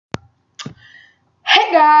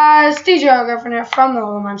Hey guys, DJ Griffin here from the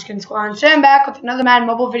Little Munchkin Squad. So I'm back with another Madden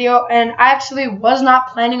mobile video, and I actually was not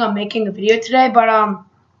planning on making a video today, but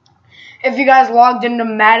if you guys logged into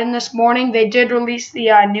Madden this morning, they did release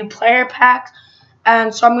the new player pack,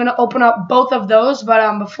 and so I'm gonna open up both of those.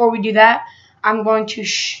 But before we do that, I'm going to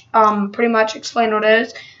pretty much explain what it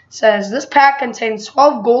is. It says this pack contains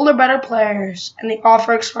 12 gold or better players, and the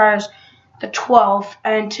offer expires the 12th,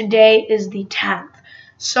 and today is the 10th.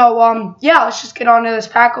 So, yeah, let's just get on to this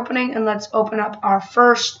pack opening, and let's open up our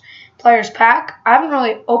first player's pack. I haven't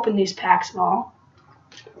really opened these packs at all,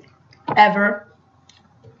 ever,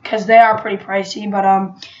 because they are pretty pricey,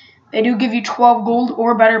 but they do give you 12 gold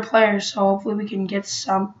or better players, so hopefully we can get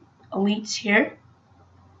some elites here.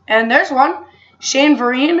 And there's one, Shane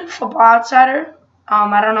Vereen, Football Outsider.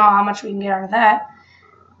 I don't know how much we can get out of that,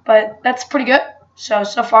 but that's pretty good. So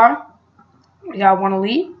far, we got one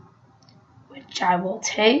elite, which I will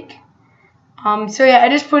take. So yeah,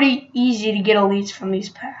 it is pretty easy to get elites from these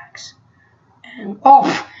packs. And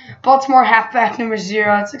Baltimore halfback number 0.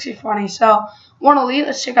 That's actually funny. So one elite.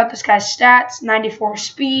 Let's check out this guy's stats. 94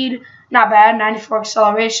 speed, not bad. 94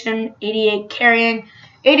 acceleration, 88 carrying,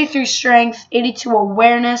 83 strength, 82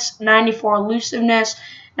 awareness, 94 elusiveness,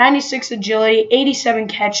 96 agility, 87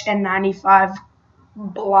 catch, and 95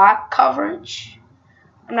 block coverage.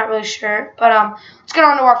 I'm not really sure, but let's get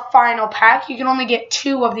on to our final pack. You can only get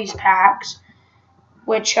 2 of these packs,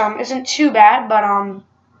 which isn't too bad, but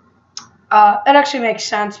it actually makes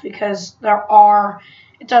sense because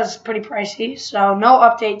it does pretty pricey. So no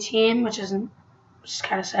update team, which is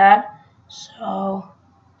kind of sad. So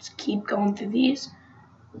let's keep going through these.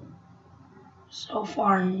 So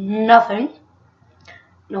far, nothing.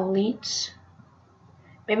 No elites.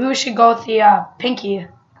 Maybe we should go with the Pinky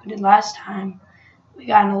we did last time. We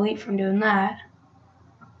got an elite from doing that.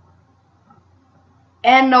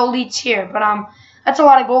 And no elites here. But that's a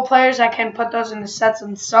lot of gold players. I can put those into sets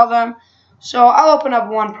and sell them. So I'll open up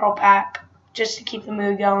one pro pack just to keep the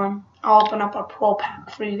mood going. I'll open up a pro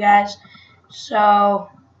pack for you guys. So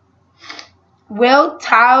Will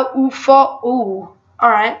Taufa. Ooh.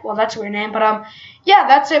 Alright, well that's a weird name. But yeah,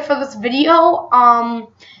 that's it for this video.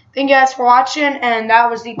 Thank you guys for watching, and that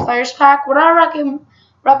was the players pack. Would I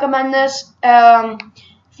recommend this?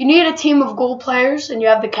 If you need a team of gold players and you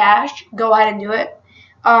have the cash, go ahead and do it.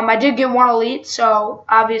 I did get one elite, so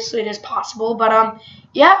obviously it is possible. But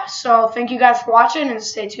yeah, so thank you guys for watching, and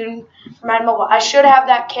stay tuned for Madden Mobile. I should have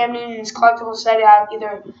that Cam Newton's collectible set out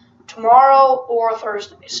either tomorrow or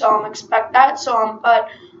Thursday, so expect that. But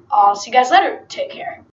I'll see you guys later. Take care.